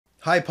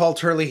Hi, Paul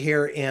Turley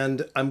here,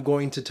 and I'm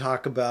going to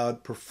talk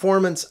about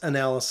performance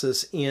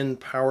analysis in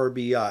Power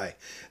BI.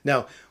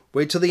 Now,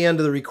 wait till the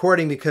end of the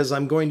recording because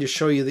I'm going to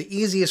show you the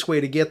easiest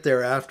way to get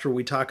there after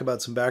we talk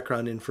about some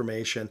background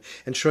information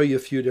and show you a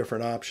few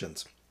different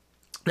options.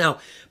 Now,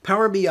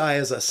 Power BI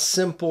as a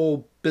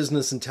simple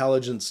business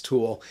intelligence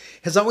tool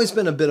has always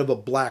been a bit of a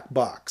black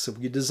box. If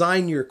you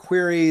design your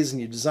queries and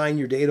you design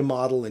your data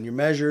model and your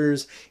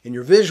measures and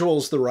your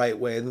visuals the right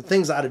way, then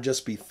things ought to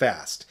just be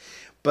fast.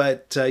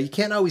 But you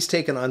can't always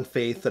take it on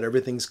faith that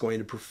everything's going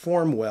to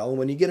perform well.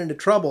 When you get into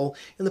trouble,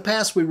 in the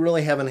past we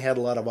really haven't had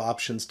a lot of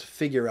options to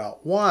figure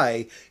out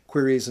why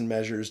queries and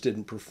measures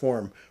didn't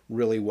perform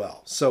really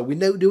well. So we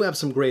do have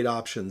some great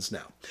options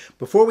now.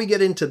 Before we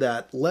get into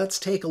that, let's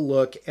take a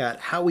look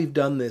at how we've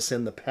done this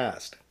in the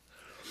past.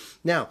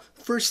 Now,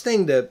 first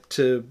thing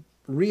to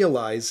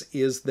realize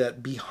is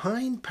that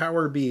behind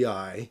Power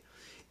BI,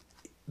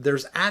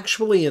 there's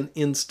actually an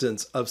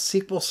instance of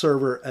SQL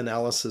Server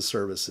Analysis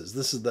Services.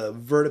 This is the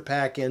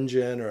Vertipack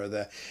engine or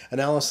the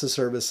Analysis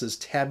Services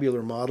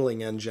tabular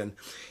modeling engine.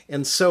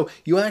 And so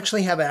you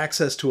actually have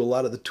access to a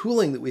lot of the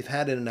tooling that we've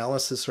had in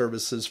Analysis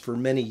Services for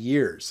many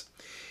years.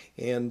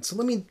 And so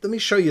let me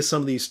show you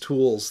some of these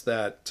tools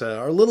that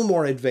are a little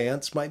more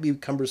advanced, might be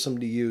cumbersome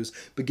to use,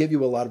 but give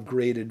you a lot of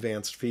great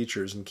advanced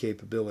features and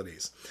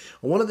capabilities.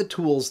 One of the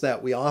tools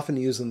that we often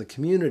use in the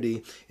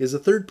community is a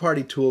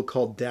third-party tool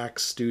called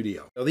Dax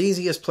Studio. Now, the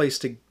easiest place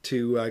to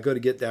go to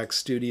get Dax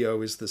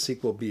Studio is the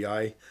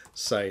SqlBi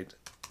site,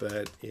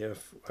 but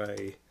if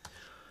I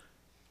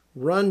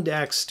run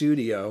Dax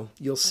Studio,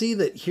 you'll see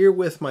that here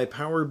with my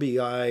Power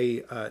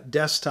BI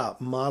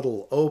desktop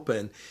model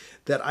open,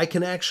 that I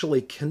can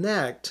actually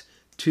connect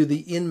to the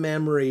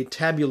in-memory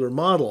tabular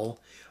model,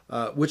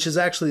 which is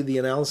actually the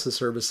Analysis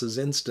Services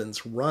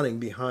instance running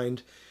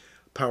behind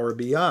Power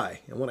BI.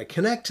 And when I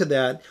connect to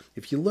that,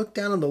 if you look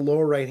down in the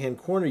lower right-hand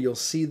corner, you'll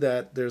see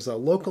that there's a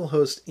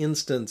localhost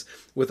instance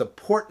with a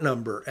port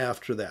number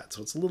after that.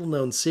 So it's a little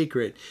known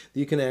secret that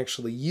you can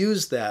actually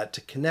use that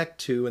to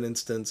connect to an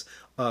instance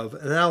of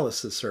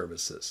Analysis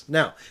Services.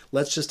 Now,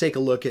 let's just take a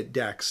look at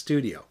Dax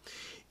Studio.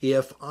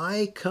 If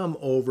I come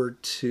over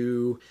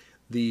to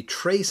the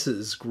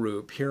traces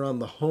group here on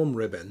the home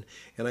ribbon,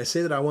 and I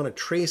say that I want to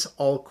trace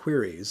all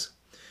queries.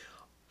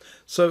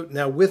 So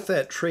now with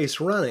that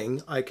trace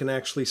running, I can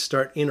actually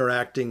start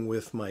interacting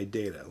with my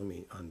data. Let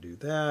me undo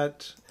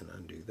that and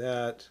undo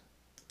that.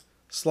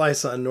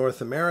 Slice on North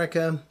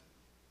America,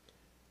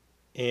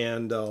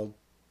 and I'll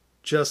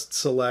just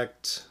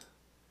select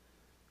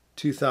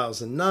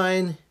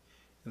 2009.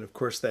 And of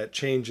course that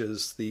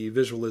changes the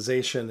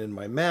visualization in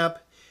my map.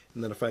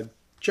 And then if I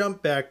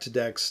jump back to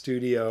Dax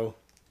Studio,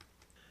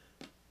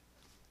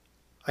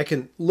 I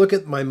can look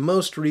at my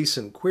most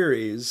recent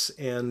queries,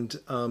 and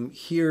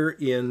here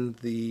in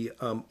the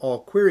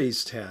All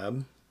Queries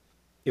tab,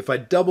 if I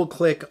double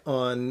click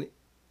on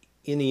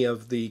any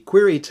of the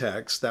query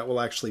text, that will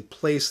actually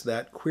place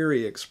that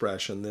query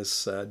expression,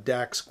 this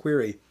Dax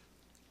query,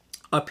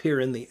 up here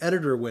in the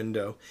editor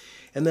window,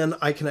 and then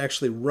I can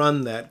actually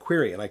run that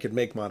query, and I could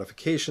make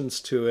modifications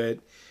to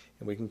it,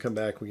 and we can come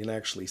back, we can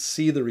actually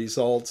see the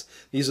results.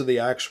 These are the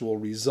actual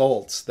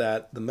results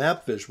that the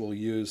map visual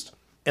used.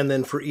 And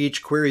then for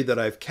each query that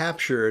I've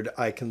captured,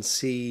 I can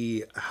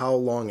see how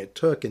long it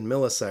took in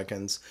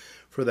milliseconds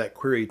for that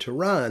query to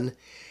run.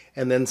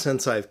 And then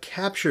since I've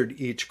captured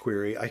each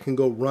query, I can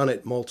go run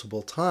it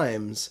multiple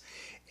times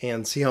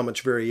and see how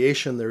much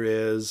variation there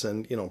is,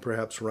 and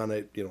perhaps run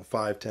it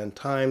 5, 10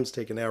 times,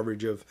 take an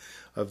average of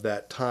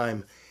that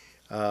time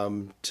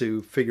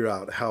to figure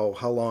out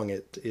how long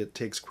it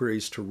takes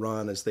queries to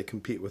run as they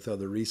compete with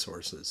other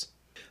resources.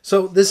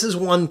 So this is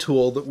one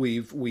tool that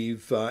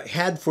we've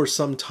had for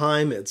some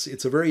time.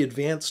 It's a very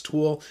advanced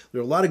tool. There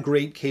are a lot of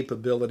great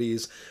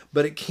capabilities,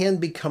 but it can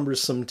be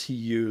cumbersome to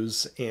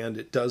use, and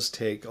it does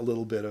take a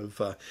little bit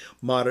of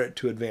moderate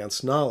to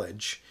advanced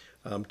knowledge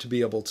to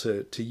be able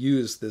to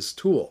use this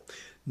tool.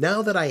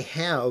 Now that I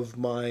have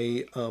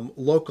my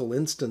local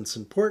instance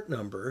and port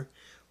number,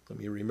 let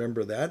me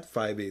remember that,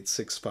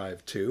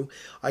 58652,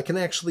 I can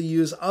actually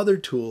use other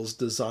tools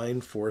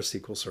designed for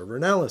SQL Server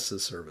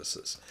Analysis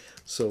Services.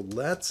 So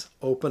let's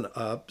open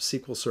up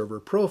SQL Server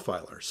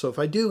Profiler. So if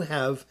I do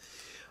have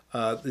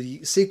the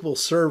SQL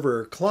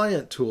Server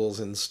client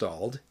tools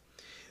installed,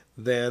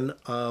 then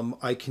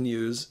I can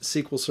use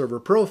SQL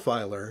Server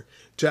Profiler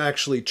to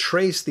actually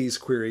trace these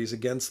queries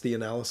against the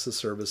Analysis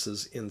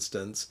Services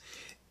instance,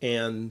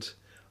 and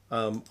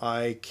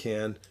I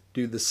can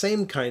do the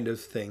same kind of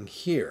thing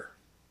here.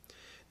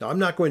 Now, I'm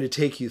not going to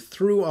take you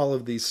through all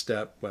of these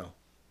steps. Well,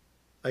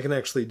 I can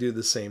actually do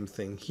the same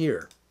thing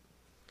here.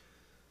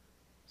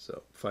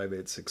 So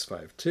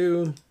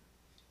 58652.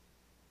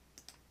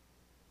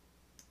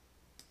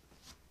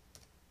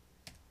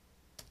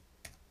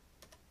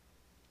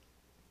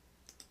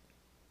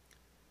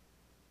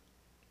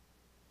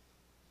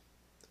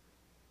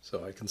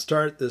 So I can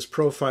start this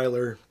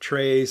profiler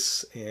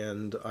trace,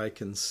 and I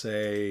can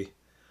say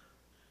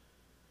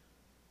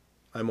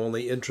I'm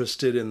only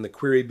interested in the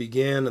query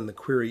begin and the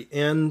query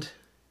end.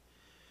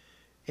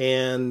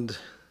 And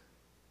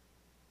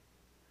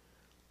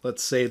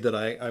let's say that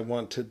I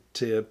want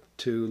to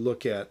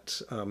look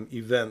at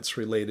events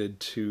related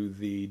to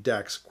the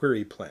Dax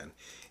query plan.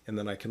 And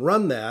then I can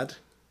run that.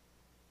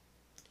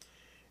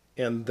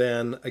 And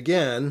then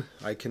again,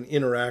 I can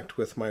interact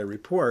with my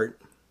report.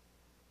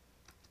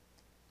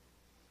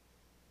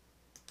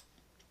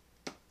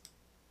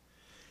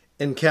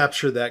 And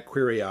capture that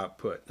query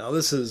output. Now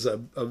this is a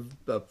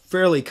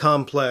fairly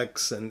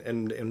complex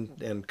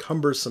and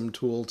cumbersome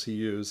tool to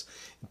use.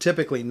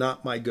 Typically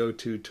not my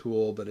go-to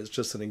tool, but it's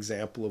just an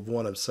example of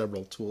one of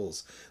several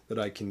tools that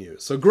I can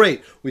use. So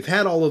great, we've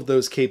had all of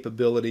those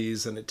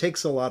capabilities and it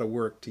takes a lot of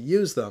work to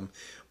use them,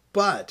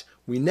 but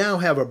we now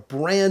have a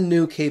brand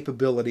new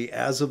capability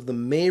as of the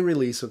May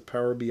release of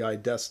Power BI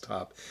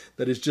Desktop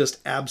that is just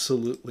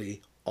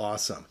absolutely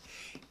awesome.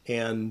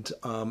 And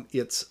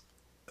it's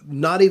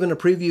not even a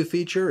preview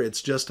feature,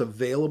 it's just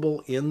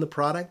available in the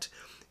product.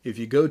 If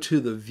you go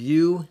to the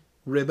View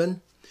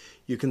ribbon,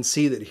 you can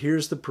see that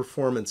here's the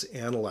Performance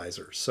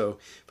Analyzer. So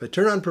if I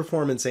turn on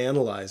Performance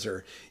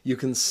Analyzer, you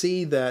can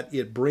see that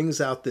it brings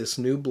out this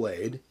new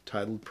blade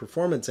titled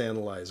Performance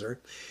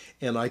Analyzer,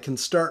 and I can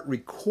start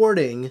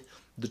recording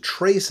the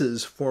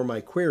traces for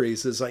my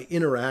queries as I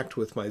interact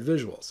with my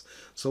visuals.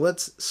 So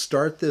let's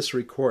start this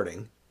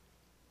recording.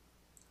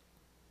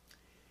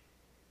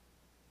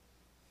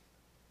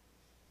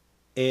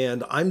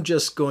 And I'm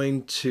just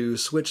going to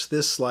switch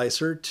this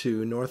slicer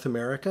to North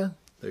America.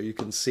 There you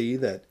can see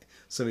that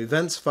some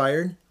events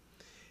fired.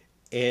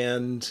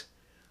 And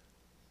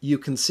you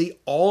can see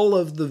all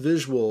of the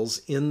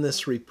visuals in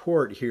this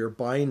report here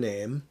by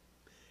name.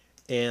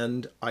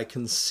 And I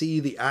can see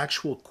the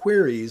actual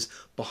queries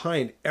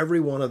behind every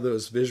one of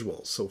those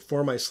visuals. So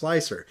for my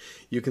slicer,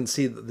 you can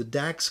see that the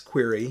Dax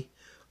query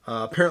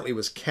apparently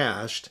was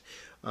cached.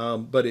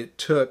 But it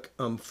took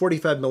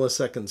 45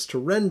 milliseconds to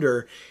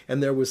render,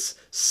 and there was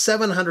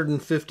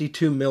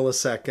 752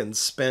 milliseconds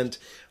spent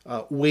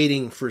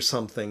waiting for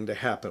something to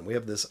happen. We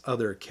have this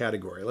other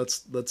category.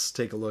 Let's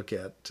take a look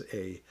at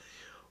a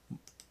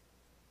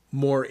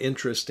more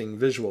interesting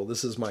visual.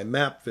 This is my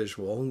map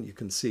visual. You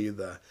can see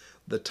the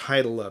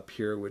title up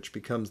here, which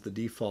becomes the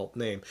default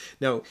name.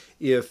 Now,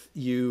 if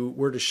you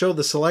were to show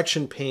the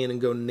selection pane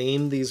and go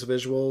name these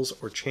visuals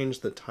or change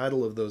the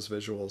title of those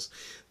visuals,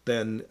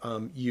 then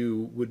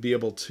you would be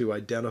able to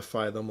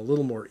identify them a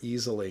little more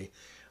easily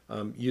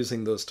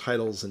using those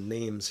titles and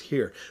names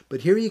here.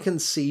 But here you can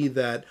see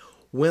that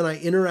when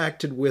I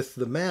interacted with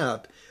the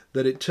map,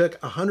 that it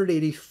took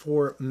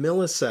 184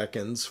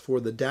 milliseconds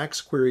for the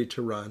Dax query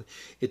to run.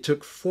 It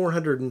took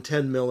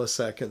 410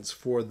 milliseconds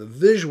for the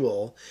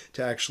visual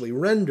to actually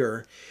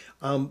render,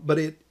 but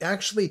it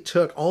actually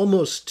took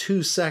almost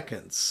 2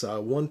 seconds,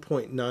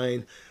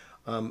 1.9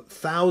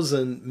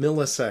 thousand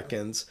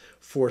milliseconds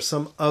for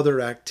some other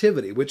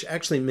activity, which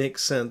actually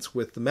makes sense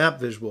with the map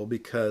visual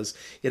because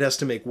it has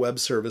to make web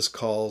service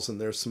calls, and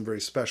there's some very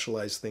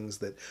specialized things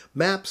that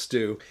maps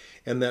do,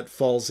 and that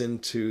falls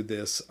into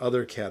this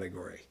other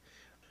category.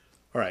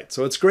 All right,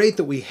 so it's great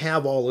that we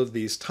have all of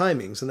these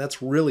timings, and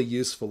that's really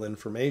useful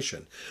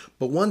information.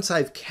 But once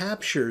I've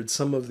captured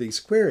some of these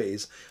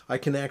queries, I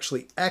can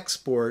actually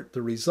export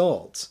the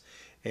results.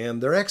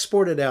 And they're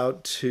exported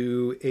out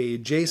to a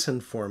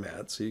JSON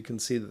format. So you can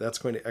see that that's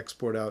going to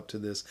export out to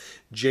this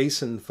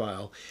JSON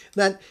file.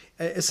 That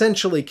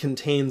essentially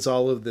contains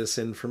all of this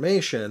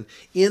information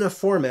in a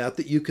format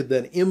that you could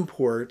then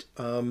import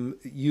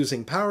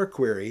using Power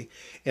Query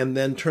and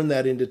then turn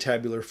that into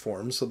tabular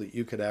form so that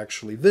you could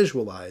actually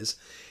visualize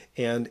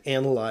and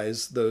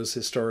analyze those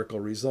historical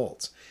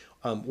results.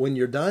 When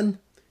you're done,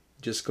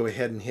 just go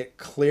ahead and hit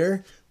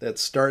clear. That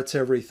starts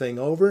everything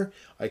over.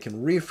 I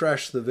can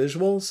refresh the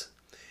visuals,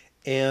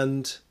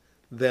 and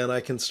then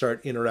I can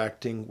start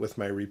interacting with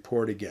my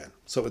report again.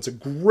 So it's a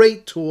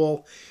great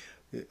tool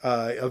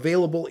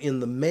available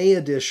in the May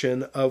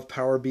edition of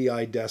Power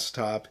BI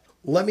Desktop.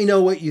 Let me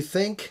know what you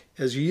think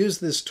as you use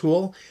this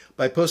tool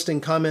by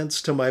posting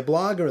comments to my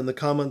blog or in the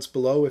comments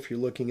below if you're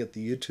looking at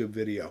the YouTube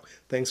video.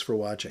 Thanks for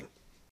watching.